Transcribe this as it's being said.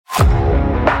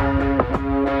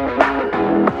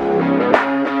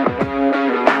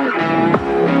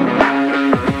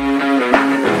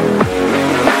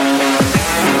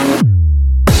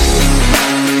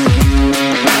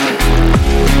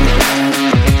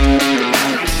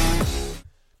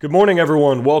Good morning,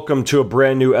 everyone. Welcome to a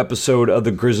brand new episode of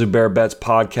the Grizzly Bear Bets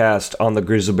podcast on the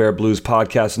Grizzly Bear Blues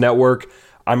Podcast Network.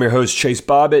 I'm your host, Chase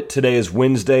Bobbitt. Today is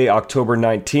Wednesday, October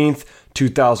 19th,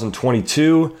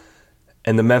 2022,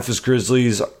 and the Memphis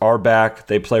Grizzlies are back.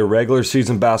 They play regular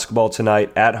season basketball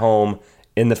tonight at home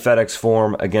in the FedEx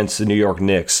Forum against the New York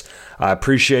Knicks. I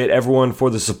appreciate everyone for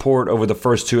the support over the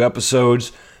first two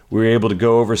episodes. We were able to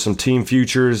go over some team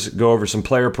futures, go over some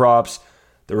player props.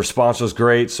 The response was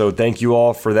great, so thank you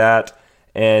all for that.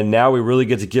 And now we really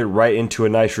get to get right into a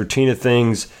nice routine of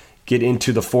things, get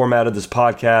into the format of this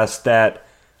podcast. That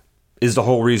is the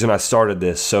whole reason I started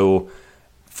this. So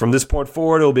from this point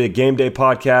forward, it'll be a game day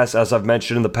podcast. As I've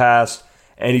mentioned in the past,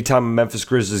 anytime a Memphis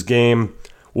Grizzlies game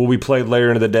will be played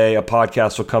later in the day, a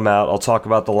podcast will come out. I'll talk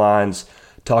about the lines,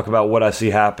 talk about what I see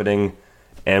happening,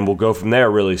 and we'll go from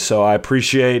there, really. So I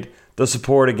appreciate the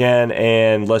support again,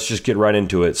 and let's just get right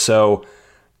into it. So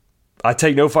I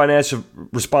take no financial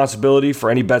responsibility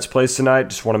for any bets placed tonight.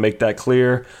 Just want to make that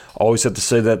clear. Always have to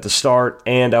say that at the start.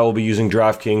 And I will be using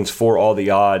DraftKings for all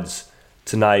the odds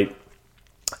tonight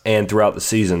and throughout the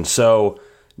season. So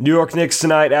New York Knicks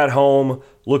tonight at home.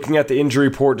 Looking at the injury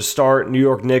report to start, New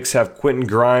York Knicks have Quentin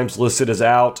Grimes listed as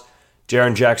out.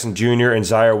 Jaren Jackson Jr. and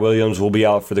Ziaire Williams will be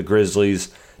out for the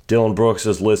Grizzlies. Dillon Brooks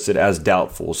is listed as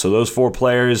doubtful. So those four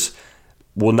players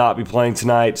will not be playing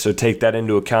tonight, so take that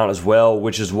into account as well,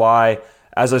 which is why,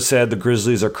 as I said, the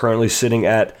Grizzlies are currently sitting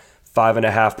at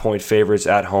 5.5-point favorites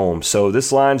at home. So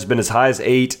this line's been as high as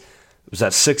 8. It was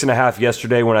at 6.5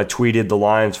 yesterday when I tweeted the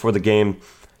lines for the game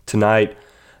tonight,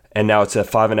 and now it's at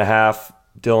 5.5.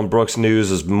 Dillon Brooks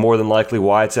news is more than likely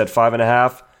why it's at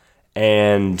 5.5,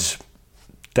 and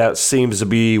that seems to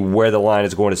be where the line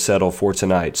is going to settle for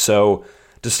tonight. So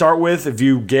to start with, if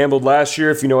you gambled last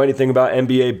year, if you know anything about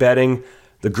NBA betting,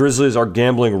 the Grizzlies are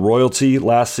gambling royalty.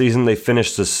 Last season, they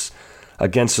finished this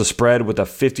against the spread with a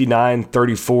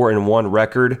 59-34-1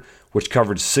 record, which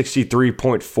covered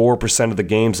 63.4% of the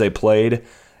games they played.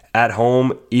 At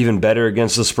home, even better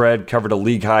against the spread, covered a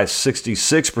league-high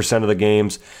 66% of the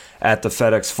games at the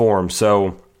FedEx Forum.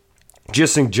 So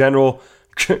just in general,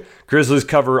 Grizzlies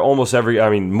cover more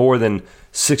than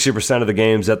 60% of the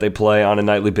games that they play on a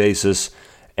nightly basis.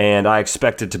 And I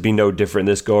expect it to be no different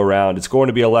this go-around. It's going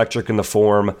to be electric in the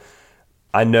Forum.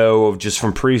 I know just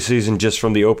from preseason, just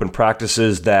from the open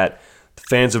practices, that the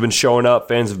fans have been showing up.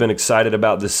 Fans have been excited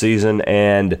about this season.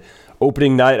 And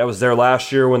opening night, I was there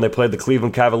last year when they played the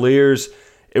Cleveland Cavaliers.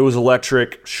 It was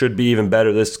electric. Should be even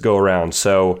better this go-around.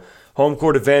 So home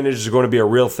court advantage is going to be a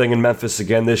real thing in Memphis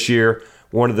again this year.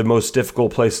 One of the most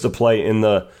difficult places to play in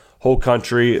the whole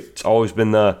country. It's always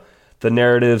been the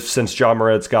narrative since Ja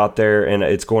Morant's got there, and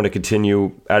it's going to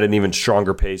continue at an even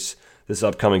stronger pace this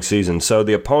upcoming season. So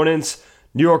the opponents,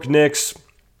 New York Knicks,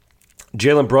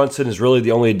 Jalen Brunson is really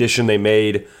the only addition they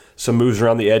made. Some moves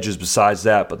around the edges besides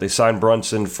that, but they signed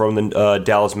Brunson from the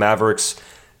Dallas Mavericks.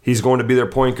 He's going to be their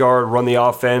point guard, run the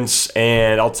offense,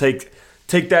 and I'll take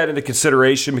that into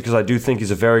consideration because I do think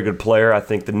he's a very good player. I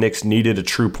think the Knicks needed a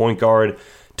true point guard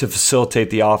to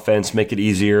facilitate the offense, make it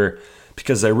easier,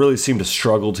 because they really seem to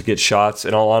struggle to get shots,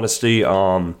 in all honesty.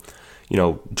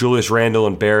 Julius Randle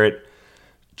and Barrett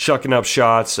chucking up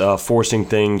shots, forcing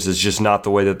things is just not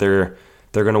the way that they're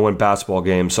going to win basketball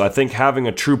games. So I think having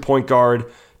a true point guard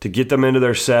to get them into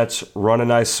their sets, run a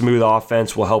nice, smooth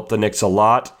offense will help the Knicks a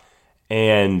lot,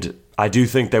 and I do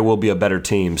think they will be a better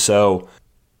team. So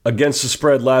against the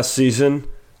spread last season,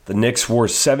 the Knicks were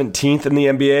 17th in the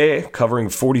NBA, covering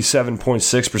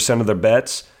 47.6% of their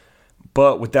bets.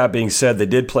 But with that being said, they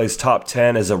did place top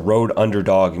 10 as a road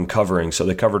underdog in covering. So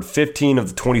they covered 15 of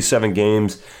the 27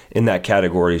 games in that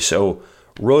category. So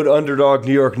road underdog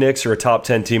New York Knicks are a top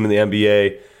 10 team in the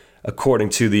NBA according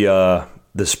to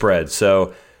the spread.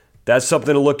 So that's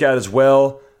something to look at as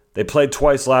well. They played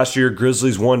twice last year.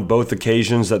 Grizzlies won both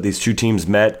occasions that these two teams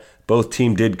met. Both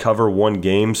teams did cover one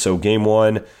game. So game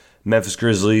one, Memphis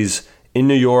Grizzlies in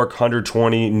New York,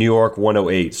 120, New York,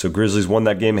 108. So Grizzlies won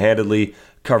that game handedly,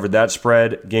 covered that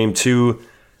spread. Game two,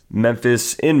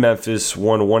 Memphis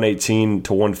won 118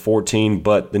 to 114,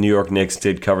 but the New York Knicks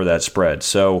did cover that spread.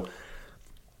 So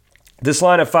this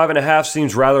line at 5.5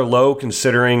 seems rather low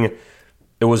considering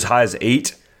it was high as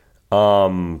 8.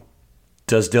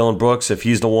 Does Dillon Brooks, if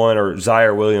he's the one, or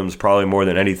Ziaire Williams probably more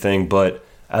than anything, but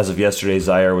as of yesterday,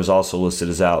 Ziaire was also listed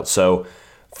as out. So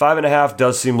 5.5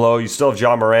 does seem low. You still have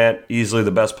Ja Morant, easily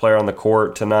the best player on the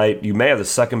court tonight. You may have the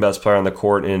second best player on the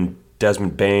court in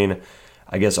Desmond Bane.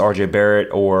 I guess RJ Barrett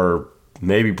or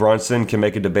maybe Brunson can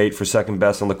make a debate for second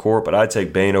best on the court, but I'd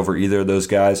take Bane over either of those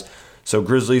guys. So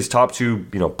Grizzlies top two,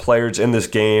 players in this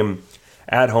game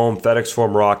At home, FedEx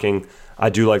Forum rocking. I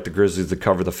do like the Grizzlies to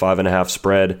cover the 5.5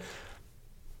 spread.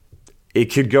 It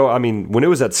could go, I mean, when it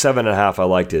was at 7.5, I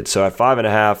liked it. So at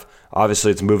 5.5,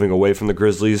 obviously it's moving away from the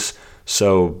Grizzlies.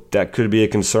 So that could be a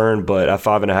concern. But at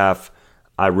 5.5,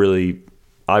 I really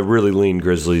lean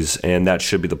Grizzlies, and that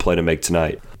should be the play to make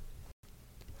tonight.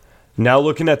 Now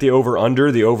looking at the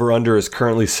over-under is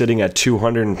currently sitting at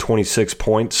 226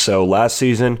 points. So last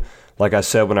season, like I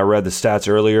said when I read the stats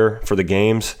earlier for the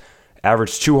games,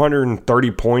 averaged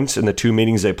 230 points in the 2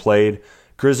 meetings they played.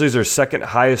 Grizzlies are second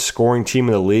highest scoring team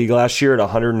in the league last year at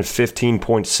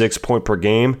 115.6 point per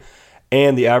game.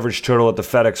 And the average total at the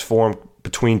FedEx Forum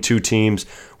between two teams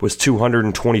was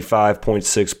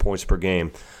 225.6 points per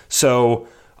game. So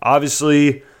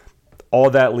obviously, all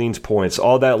that leans points.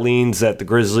 All that leans that the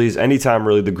Grizzlies, anytime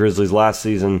really the Grizzlies last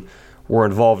season were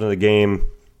involved in the game,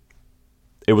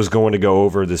 it was going to go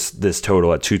over this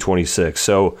total at 226.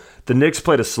 So the Knicks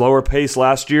played a slower pace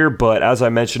last year, but as I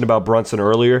mentioned about Brunson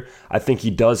earlier, I think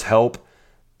he does help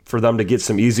for them to get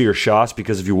some easier shots,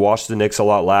 because if you watched the Knicks a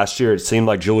lot last year, it seemed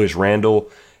like Julius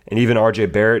Randle and even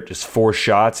RJ Barrett just forced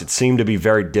shots. It seemed to be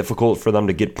very difficult for them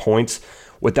to get points.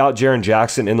 Without Jaren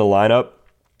Jackson in the lineup,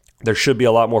 there should be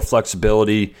a lot more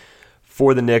flexibility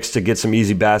for the Knicks to get some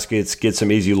easy baskets, get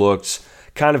some easy looks,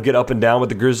 kind of get up and down with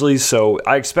the Grizzlies. So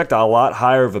I expect a lot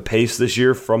higher of a pace this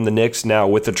year from the Knicks now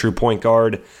with a true point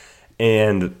guard.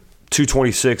 And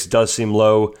 226 does seem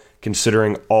low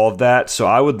considering all of that. So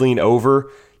I would lean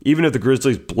over. Even if the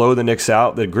Grizzlies blow the Knicks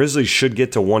out, the Grizzlies should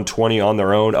get to 120 on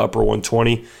their own, upper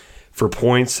 120 for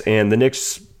points. And the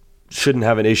Knicks shouldn't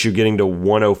have an issue getting to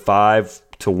 105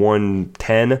 to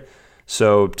 110.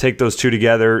 So take those two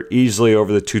together easily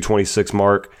over the 226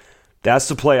 mark. That's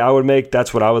the play I would make.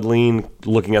 That's what I would lean,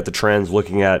 looking at the trends,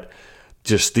 looking at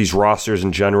just these rosters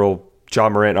in general. Ja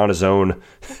Morant on his own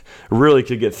really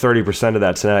could get 30% of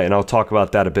that tonight, and I'll talk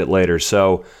about that a bit later.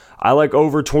 So I like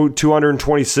over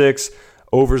 226.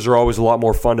 Overs are always a lot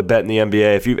more fun to bet in the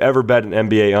NBA. If you've ever bet an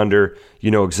NBA under,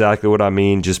 you know exactly what I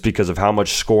mean, just because of how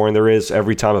much scoring there is.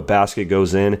 Every time a basket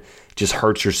goes in, it just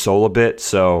hurts your soul a bit.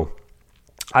 So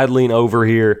I'd lean over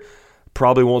here.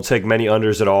 Probably won't take many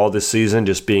unders at all this season,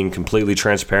 just being completely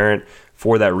transparent.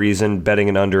 For that reason, betting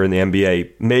an under in the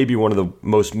NBA may be one of the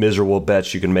most miserable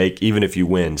bets you can make, even if you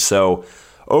win. So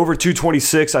over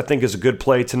 226, I think, is a good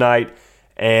play tonight.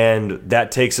 And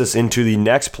that takes us into the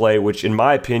next play, which, in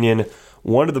my opinion,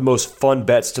 one of the most fun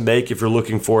bets to make if you're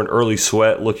looking for an early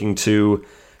sweat, looking to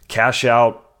cash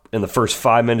out in the first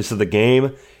 5 minutes of the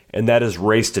game, and that is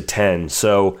race to 10.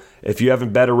 So if you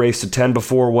haven't bet a race to 10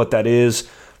 before, what that is,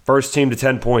 first team to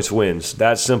 10 points wins.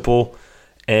 That's simple,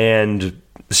 and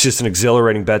it's just an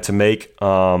exhilarating bet to make.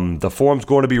 The forum's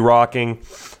going to be rocking.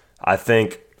 I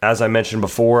think, as I mentioned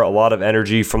before, a lot of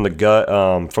energy from the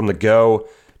go.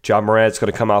 Ja Morant's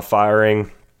going to come out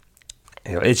firing.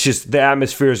 You know, it's just the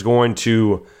atmosphere is going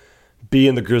to be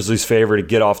in the Grizzlies' favor to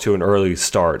get off to an early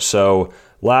start. So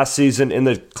last season in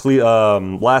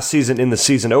the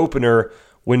season opener,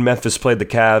 when Memphis played the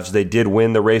Cavs, they did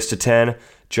win the race to 10.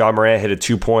 Ja Morant hit a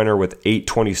 2-pointer with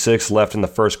 8:26 left in the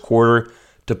first quarter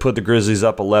to put the Grizzlies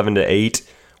up 11-8,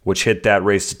 which hit that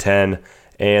race to 10.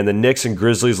 And the Knicks and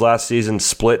Grizzlies last season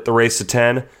split the race to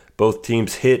 10. Both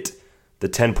teams hit the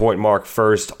 10-point mark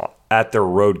first at their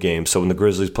road game. So when the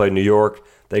Grizzlies played New York,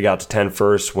 they got to 10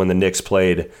 first. When the Knicks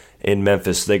played in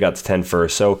Memphis, they got to 10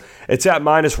 first. So it's at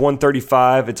minus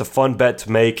 135. It's a fun bet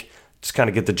to make. Just kind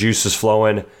of get the juices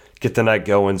flowing, get the night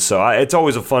going. So it's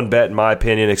always a fun bet in my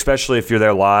opinion, especially if you're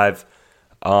there live.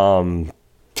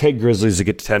 Take Grizzlies to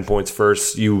get to 10 points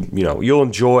first. You'll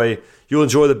enjoy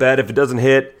the bet. If it doesn't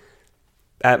hit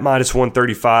at minus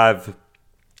 135,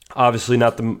 obviously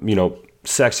not the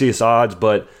sexiest odds,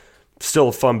 but still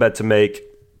a fun bet to make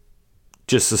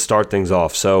just to start things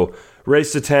off. So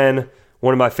race to 10,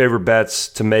 one of my favorite bets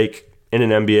to make in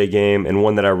an NBA game, and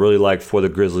one that I really like for the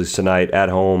Grizzlies tonight at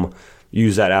home.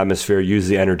 Use that atmosphere, use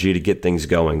the energy to get things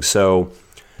going. So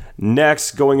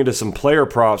next, going into some player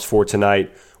props for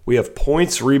tonight, we have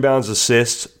points, rebounds,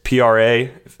 assists, PRA.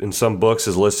 In some books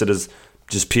is listed as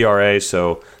just PRA,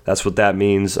 so that's what that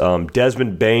means.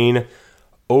 Desmond Bane,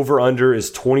 over-under is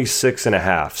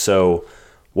 26.5. So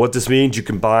what this means, you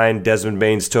combine Desmond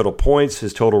Bane's total points,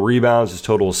 his total rebounds, his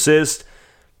total assists,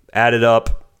 add it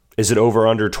up, is it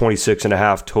over-under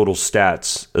 26.5 total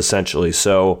stats, essentially.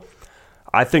 So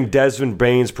I think Desmond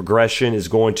Bane's progression is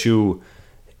going to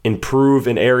improve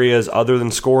in areas other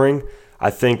than scoring. I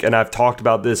think, and I've talked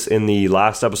about this in the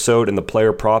last episode, in the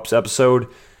player props episode,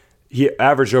 he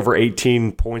averaged over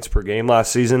 18 points per game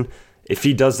last season. If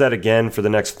he does that again for the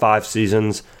next 5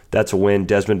 seasons, that's a win.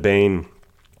 Desmond Bane,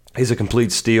 he's a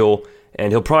complete steal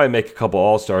and he'll probably make a couple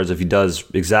All-Stars if he does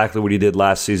exactly what he did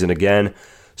last season again.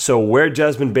 So where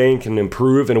Desmond Bane can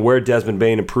improve, and where Desmond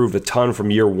Bane improved a ton from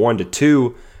year 1 to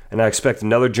 2, and I expect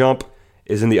another jump,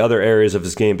 is in the other areas of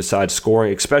his game besides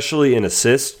scoring, especially in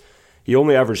assists. He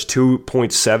only averaged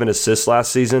 2.7 assists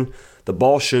last season. The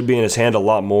ball should be in his hand a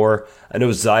lot more. I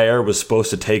know Zaire was supposed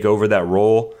to take over that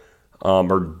role,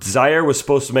 or Zaire was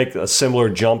supposed to make a similar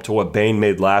jump to what Bane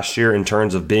made last year in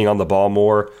terms of being on the ball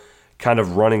more, kind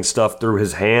of running stuff through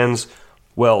his hands.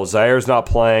 Well, Zaire's not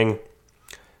playing.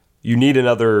 You need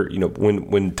another,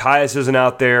 when Tyus isn't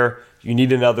out there, you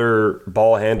need another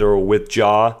ball handler with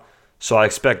Ja. So I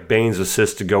expect Bane's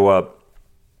assist to go up,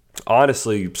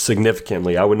 honestly,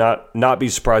 significantly. I would not be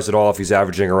surprised at all if he's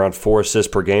averaging around 4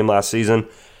 assists per game last season.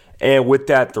 And with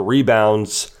that, the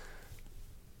rebounds,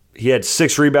 he had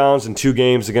 6 rebounds in 2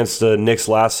 games against the Knicks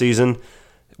last season,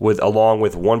 along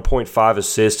with 1.5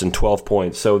 assists and 12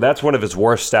 points. So that's one of his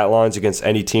worst stat lines against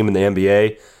any team in the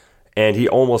NBA. And he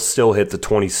almost still hit the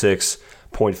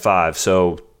 26.5.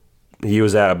 So he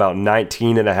was at about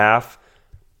 19.5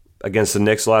 against the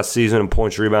Knicks last season in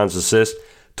points, rebounds, assists.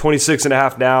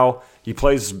 26.5 now. He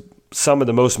plays some of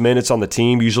the most minutes on the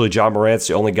team. Usually Ja Morant's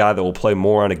the only guy that will play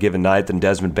more on a given night than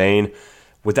Desmond Bane.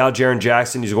 Without Jaren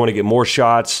Jackson, he's going to get more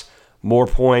shots, more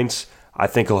points. I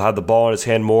think he'll have the ball in his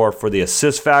hand more for the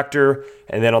assist factor.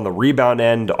 And then on the rebound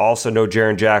end, also no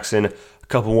Jaren Jackson. A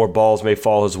couple more balls may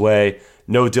fall his way.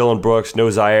 No Dillon Brooks,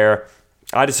 no Zaire.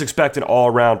 I just expect an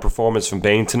all-around performance from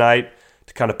Bane tonight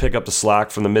to kind of pick up the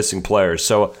slack from the missing players.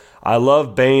 So I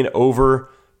love Bane over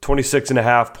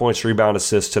 26.5 points, rebound,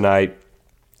 assists tonight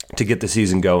to get the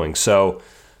season going. So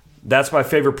that's my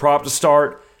favorite prop to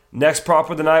start. Next prop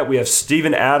of the night, we have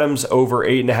Steven Adams over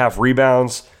 8.5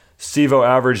 rebounds. Steve-O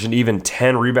averaged an even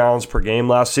 10 rebounds per game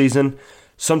last season.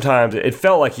 Sometimes it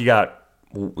felt like I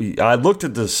looked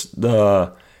at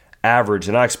the average,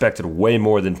 and I expected way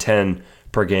more than 10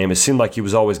 per game. It seemed like he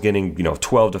was always getting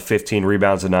 12 to 15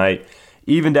 rebounds a night.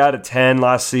 Evened out at 10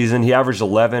 last season. He averaged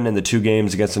 11 in the 2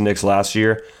 games against the Knicks last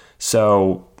year.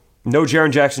 So no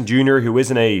Jaren Jackson Jr., who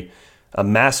isn't a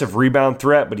massive rebound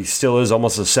threat, but he still is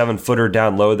almost a 7-footer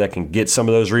down low that can get some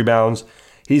of those rebounds.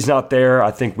 He's not there. I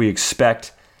think we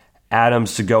expect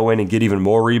Adams to go in and get even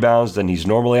more rebounds than he's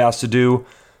normally asked to do.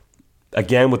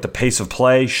 Again, with the pace of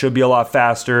play, should be a lot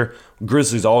faster.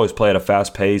 Grizzlies always play at a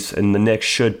fast pace, and the Knicks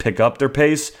should pick up their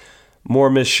pace. More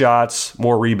missed shots,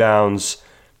 more rebounds.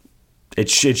 It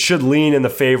should lean in the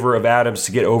favor of Adams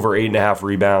to get over 8.5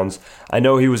 rebounds. I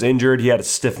know he was injured. He had a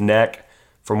stiff neck.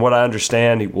 From what I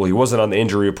understand, he wasn't on the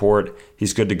injury report.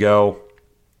 He's good to go.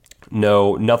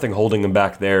 No, nothing holding him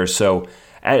back there. So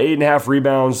at 8.5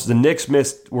 rebounds, the Knicks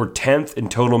were 10th in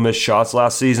total missed shots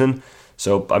last season.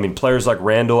 So, players like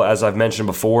Randall, as I've mentioned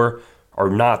before, are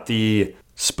not the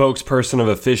spokesperson of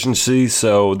efficiency,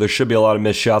 so there should be a lot of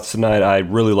missed shots tonight. I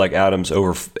really like Adams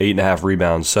over 8.5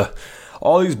 rebounds. So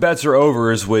all these bets are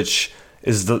overs, which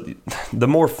is the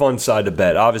more fun side to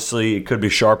bet. Obviously, it could be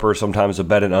sharper sometimes to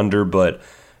bet an under, but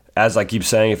as I keep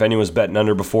saying, if anyone's betting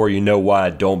under before, you know why I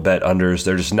don't bet unders.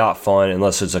 They're just not fun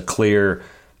unless it's a clear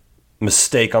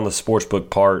mistake on the sportsbook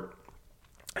part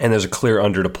and there's a clear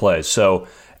under to play. So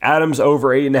Adams over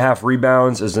 8.5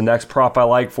 rebounds is the next prop I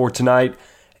like for tonight.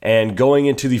 And going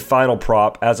into the final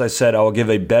prop, as I said, I will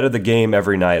give a bet of the game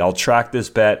every night. I'll track this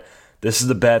bet. This is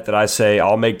the bet that I say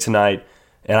I'll make tonight,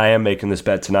 and I am making this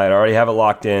bet tonight. I already have it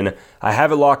locked in. I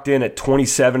have it locked in at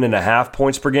 27.5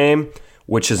 points per game,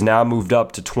 which has now moved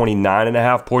up to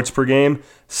 29.5 points per game.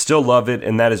 Still love it,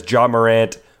 and that is Ja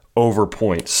Morant over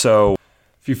points. So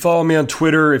if you follow me on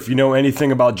Twitter, if you know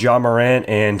anything about Ja Morant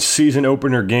and season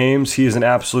opener games, he is an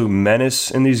absolute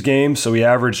menace in these games. So he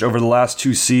averaged over the last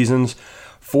 2 seasons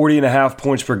 40.5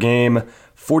 points per game,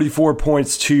 44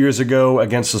 points 2 years ago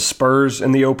against the Spurs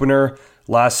in the opener.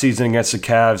 Last season against the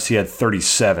Cavs, he had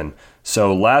 37.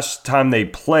 So last time they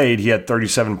played, he had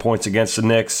 37 points against the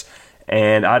Knicks,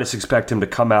 and I just expect him to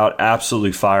come out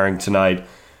absolutely firing tonight.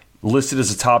 Listed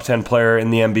as a top 10 player in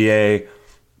the NBA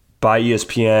by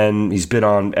ESPN. He's been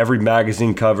on every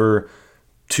magazine cover,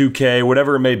 2K,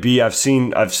 whatever it may be. We've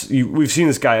seen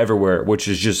this guy everywhere, which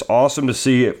is just awesome to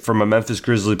see it from a Memphis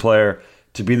Grizzly player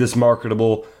to be this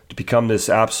marketable, to become this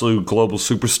absolute global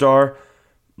superstar.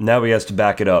 Now he has to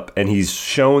back it up, and he's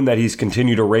shown that he's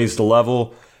continued to raise the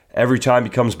level. Every time he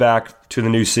comes back to the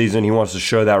new season, he wants to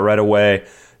show that right away.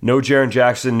 No Jaren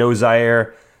Jackson, no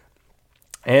Zaire,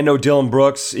 and no Dillon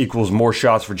Brooks equals more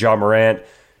shots for Ja Morant.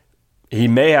 He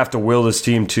may have to will this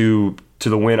team to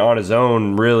the win on his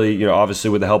own, really, obviously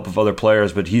with the help of other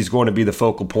players, but he's going to be the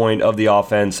focal point of the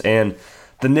offense. And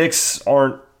the Knicks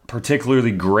aren't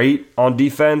particularly great on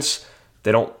defense.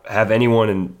 They don't have anyone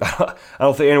in I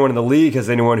don't think anyone in the league has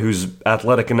anyone who's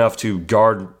athletic enough to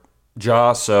guard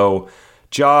Ja. So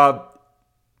Ja,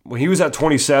 when he was at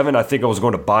 27, I think I was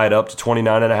going to buy it up to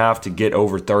 29.5 to get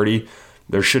over 30.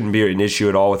 There shouldn't be an issue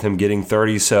at all with him getting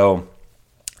 30. So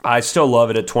I still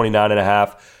love it at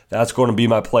 29.5. That's going to be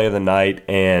my play of the night.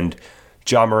 And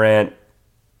Ja Morant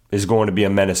is going to be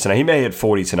a menace tonight. He may hit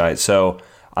 40 tonight. So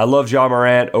I love Ja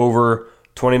Morant over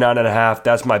 29.5.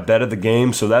 That's my bet of the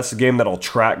game. So that's the game that I'll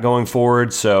track going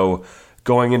forward. So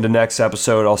going into next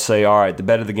episode, I'll say, all right, the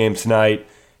bet of the game tonight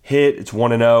hit. It's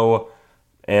 1-0.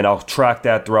 And I'll track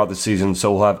that throughout the season.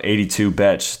 So we'll have 82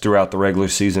 bets throughout the regular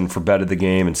season for bet of the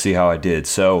game and see how I did.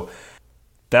 So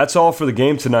that's all for the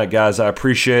game tonight, guys. I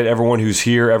appreciate everyone who's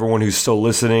here, everyone who's still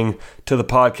listening to the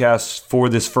podcast for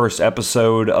this first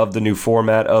episode of the new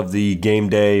format of the game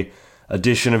day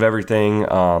edition of everything.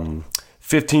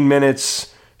 15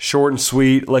 minutes, short and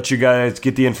sweet. Let you guys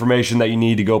get the information that you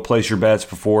need to go place your bets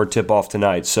before tip-off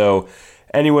tonight. So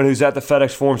anyone who's at the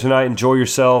FedEx Forum tonight, enjoy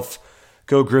yourself.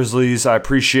 Go Grizzlies. I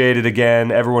appreciate it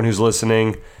again. Everyone who's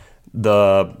listening,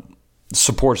 the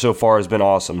support so far has been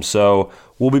awesome. So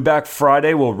we'll be back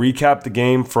Friday. We'll recap the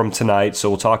game from tonight. So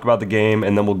we'll talk about the game,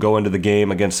 and then we'll go into the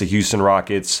game against the Houston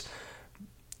Rockets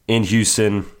in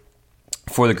Houston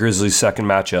for the Grizzlies' second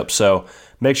matchup. So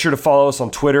make sure to follow us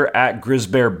on Twitter at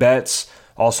GrizzBearBets.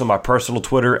 Also my personal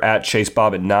Twitter at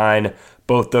ChaseBobbitt9.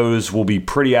 Both those will be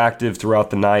pretty active throughout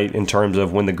the night in terms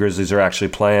of when the Grizzlies are actually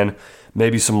playing.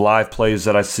 Maybe some live plays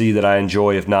that I see that I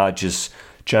enjoy, if not just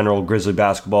general Grizzly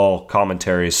basketball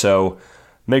commentary. So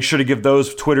make sure to give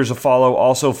those Twitters a follow.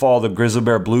 Also follow the Grizzly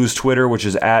Bear Blues Twitter, which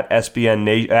is at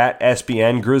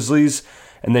SBN Grizzlies.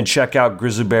 And then check out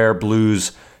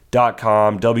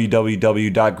grizzlybearblues.com,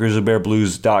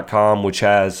 www.grizzlybearblues.com, which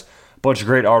has a bunch of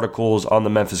great articles on the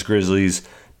Memphis Grizzlies,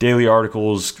 daily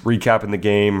articles recapping the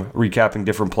game, recapping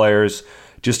different players.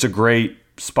 Just a great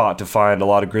spot to find a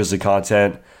lot of Grizzly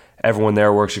content. Everyone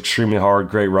there works extremely hard,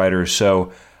 great writers.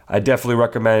 So I definitely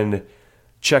recommend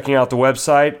checking out the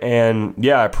website. And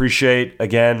yeah, I appreciate,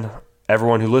 again,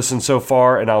 everyone who listened so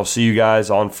far, and I'll see you guys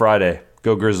on Friday.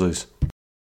 Go Grizzlies.